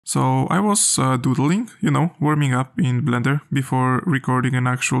So I was doodling, warming up in Blender before recording an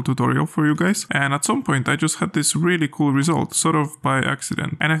actual tutorial for you guys. And at some point I just had this really cool result, sort of by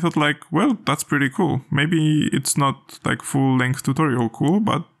accident. And I thought like, well, that's pretty cool. Maybe it's not like full-length tutorial cool,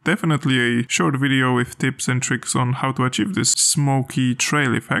 but definitely a short video with tips and tricks on how to achieve this smoky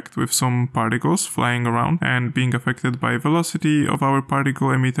trail effect with some particles flying around and being affected by velocity of our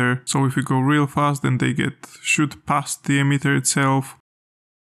particle emitter. So if we go real fast, then they shoot past the emitter itself.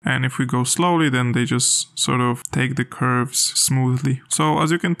 And if we go slowly, then they just sort of take the curves smoothly. So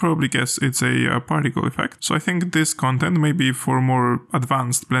as you can probably guess, it's a particle effect. So I think this content may be for more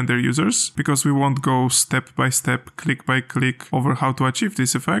advanced Blender users, because we won't go step by step, click by click over how to achieve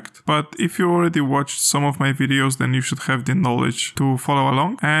this effect. But if you already watched some of my videos, then you should have the knowledge to follow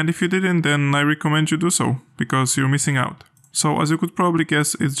along. And if you didn't, then I recommend you do so, because you're missing out. So as you could probably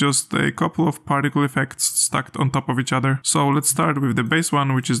guess, it's just a couple of particle effects stacked on top of each other. So let's start with the base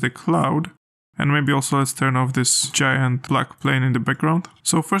one, which is the cloud. And maybe also let's turn off this giant black plane in the background.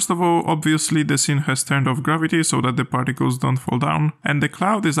 So first of all, obviously the scene has turned off gravity so that the particles don't fall down. And the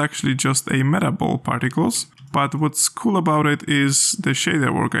cloud is actually just a metaball particles. But what's cool about it is the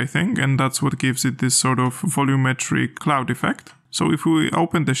shader work, I think. And that's what gives it this sort of volumetric cloud effect. So if we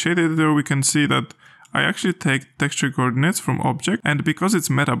open the shader editor, we can see that I actually take texture coordinates from object, and because it's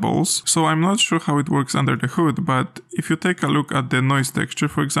metaballs, so I'm not sure how it works under the hood, but if you take a look at the noise texture,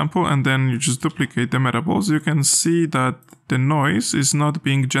 for example, and then you just duplicate the metaballs, you can see that the noise is not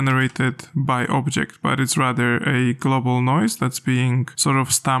being generated by object, but it's rather a global noise that's being sort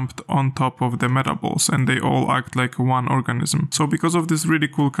of stamped on top of the metaballs, and they all act like one organism. So because of these really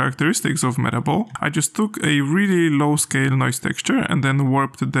cool characteristics of metaball, I just took a really low scale noise texture and then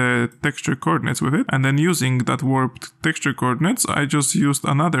warped the texture coordinates with it. And then using that warped texture coordinates, I just used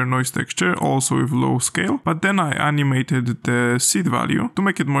another noise texture, also with low scale, but then I animated the seed value to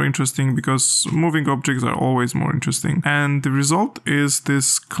make it more interesting, because moving objects are always more interesting. And the result is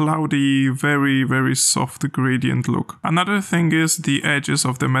this cloudy, very, very soft gradient look. Another thing is the edges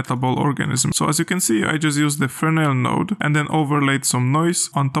of the metaball organism. So as you can see, I just used the Fresnel node and then overlaid some noise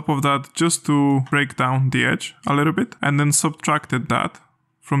on top of that just to break down the edge a little bit, and then subtracted that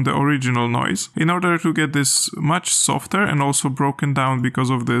from the original noise in order to get this much softer and also broken down because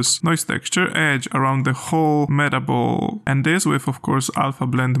of this noise texture edge around the whole metaball. And this, with of course alpha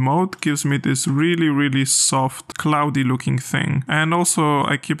blend mode, gives me this really, really soft, cloudy looking thing. And also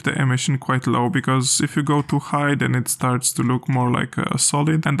I keep the emission quite low, because if you go too high, then it starts to look more like a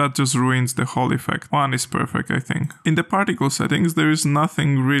solid, and that just ruins the whole effect. One is perfect, I think. In the particle settings, there is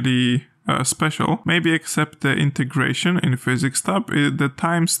nothing really special, maybe except the integration in physics tab. The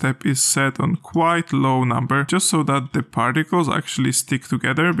time step is set on quite low number, just so that the particles actually stick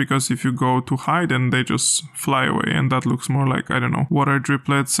together, because if you go too high, then they just fly away, and that looks more like, I don't know, water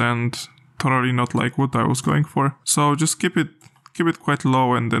driplets, and totally not like what I was going for. So just keep it quite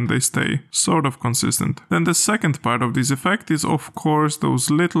low, and then they stay sort of consistent. Then the second part of this effect is of course those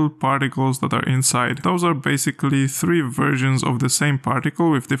little particles that are inside. Those are basically three versions of the same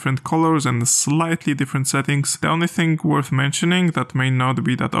particle with different colors and slightly different settings. The only thing worth mentioning that may not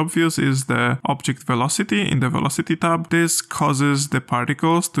be that obvious is the object velocity in the velocity tab. This causes the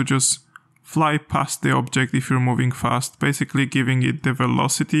particles to just fly past the object if you're moving fast, basically giving it the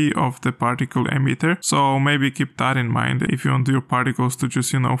velocity of the particle emitter. So maybe keep that in mind if you want your particles to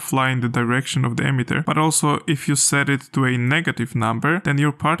just, fly in the direction of the emitter. But also if you set it to a negative number, then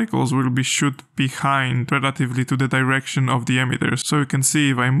your particles will be shot behind relatively to the direction of the emitter. So you can see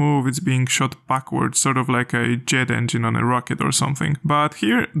if I move, it's being shot backwards, sort of like a jet engine on a rocket or something. But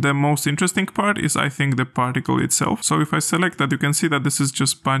here, the most interesting part is, I think, the particle itself. So if I select that, you can see that this is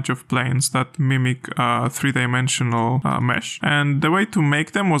just a bunch of planes that mimic a three-dimensional mesh. And the way to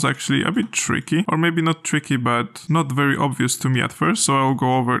make them was actually a bit tricky, or maybe not tricky, but not very obvious to me at first, so I'll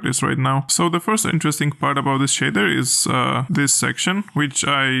go over this right now. So the first interesting part about this shader is this section, which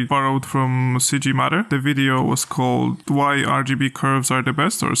I borrowed from CG Matter. The video was called Why RGB Curves Are the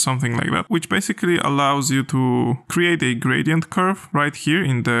Best, or something like that, which basically allows you to create a gradient curve right here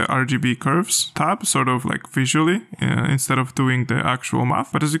in the RGB curves tab, sort of like visually, instead of doing the actual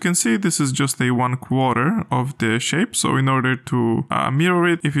math. But as you can see, this is just a 1/4 of the shape. So in order to mirror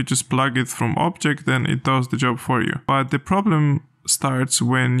it, if you just plug it from object, then it does the job for you. But the problem starts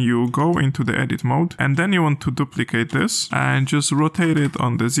when you go into the edit mode, and then you want to duplicate this and just rotate it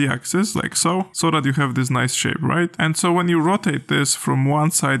on the z-axis like so that you have this nice shape, right? And so when you rotate this from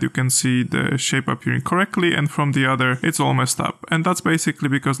one side, you can see the shape appearing correctly, and from the other it's all messed up. And that's basically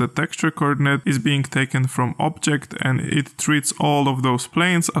because the texture coordinate is being taken from object and it treats all of those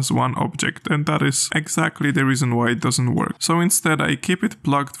planes as one object, and that is exactly the reason why it doesn't work. So instead I keep it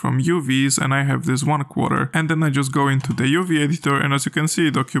plugged from UVs and I have this 1/4, and then I just go into the UV editor, and as you can see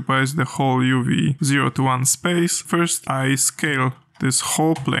it occupies the whole UV 0 to 1 space. First I scale this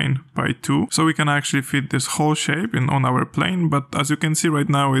whole plane by 2, so we can actually fit this whole shape on our plane, but as you can see right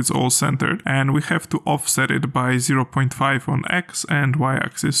now it's all centered, and we have to offset it by 0.5 on X and Y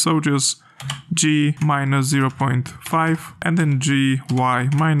axis, so just G minus 0.5 and then G, Y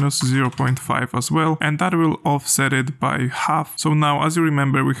minus 0.5 as well, and that will offset it by half. So now, as you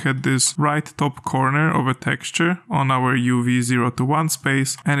remember, we had this right top corner of a texture on our UV 0 to 1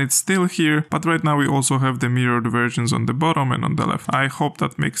 space, and it's still here, but right now we also have the mirrored versions on the bottom and on the left. I hope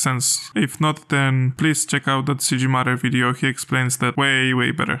that makes sense. If not, then please check out that CGMatter video, he explains that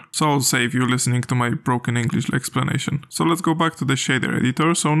way better. So I'll save you listening to my broken English explanation. So let's go back to the shader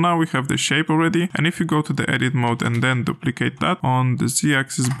editor. So now we have the shape already, and if you go to the edit mode and then duplicate that on the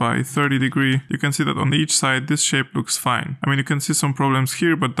z-axis by 30 degrees, you can see that on each side this shape looks fine. I mean, you can see some problems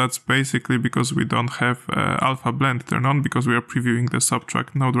here, but that's basically because we don't have alpha blend turned on because we are previewing the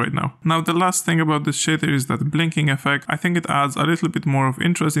subtract node right now. Now the last thing about this shader is that blinking effect. I think it adds a little bit more of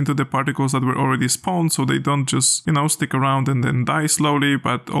interest into the particles that were already spawned, so they don't just, you know, stick around and then die slowly,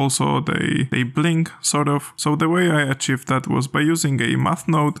 but also they blink sort of. So the way I achieved that was by using a math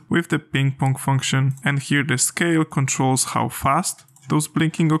node with the ping pong function, and here the scale controls how fast those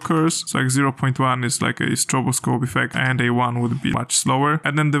blinking occurs. So like 0.1 is like a stroboscope effect and a 1 would be much slower.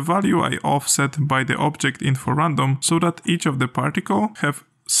 And then the value I offset by the object info random so that each of the particle have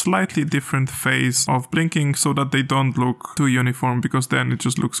slightly different phase of blinking so that they don't look too uniform, because then it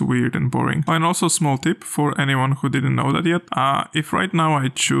just looks weird and boring. And also small tip for anyone who didn't know that yet, if right now I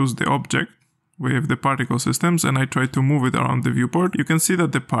choose the object with the particle systems and I try to move it around the viewport, you can see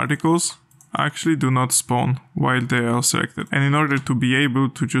that the particles actually do not spawn while they are selected. And in order to be able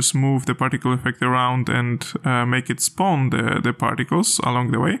to just move the particle effect around and make it spawn the particles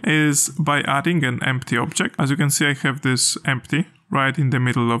along the way is by adding an empty object. As you can see, I have this empty right in the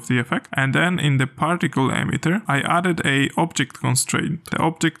middle of the effect. And then in the particle emitter, I added a object constraint. The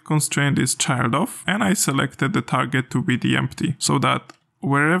object constraint is child of, and I selected the target to be the empty, so that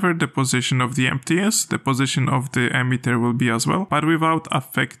wherever the position of the empty is, the position of the emitter will be as well, but without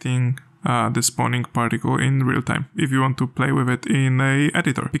affecting the spawning particle in real time, if you want to play with it in a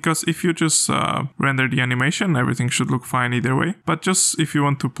editor. Because if you just render the animation, everything should look fine either way. But just if you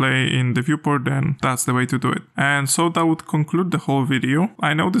want to play in the viewport, then that's the way to do it. And so that would conclude the whole video.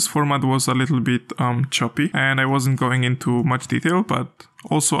 I know this format was a little bit choppy and I wasn't going into much detail, but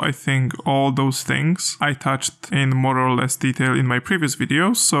also, I think all those things I touched in more or less detail in my previous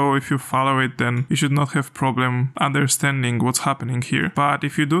videos, so if you follow it, then you should not have problem understanding what's happening here. But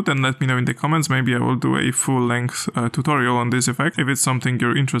if you do, then let me know in the comments. Maybe I will do a full-length tutorial on this effect if it's something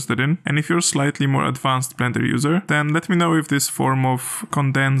you're interested in. And if you're a slightly more advanced Blender user, then let me know if this form of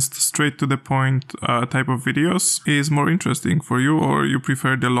condensed, straight to the point type of videos is more interesting for you, or you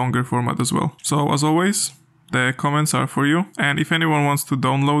prefer the longer format as well. So as always, the comments are for you, and if anyone wants to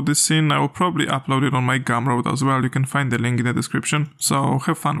download this scene, I will probably upload it on my Gumroad as well. You can find the link in the description, so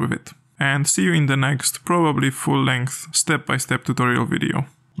have fun with it. And see you in the next, probably full-length, step-by-step tutorial video.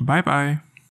 Bye bye!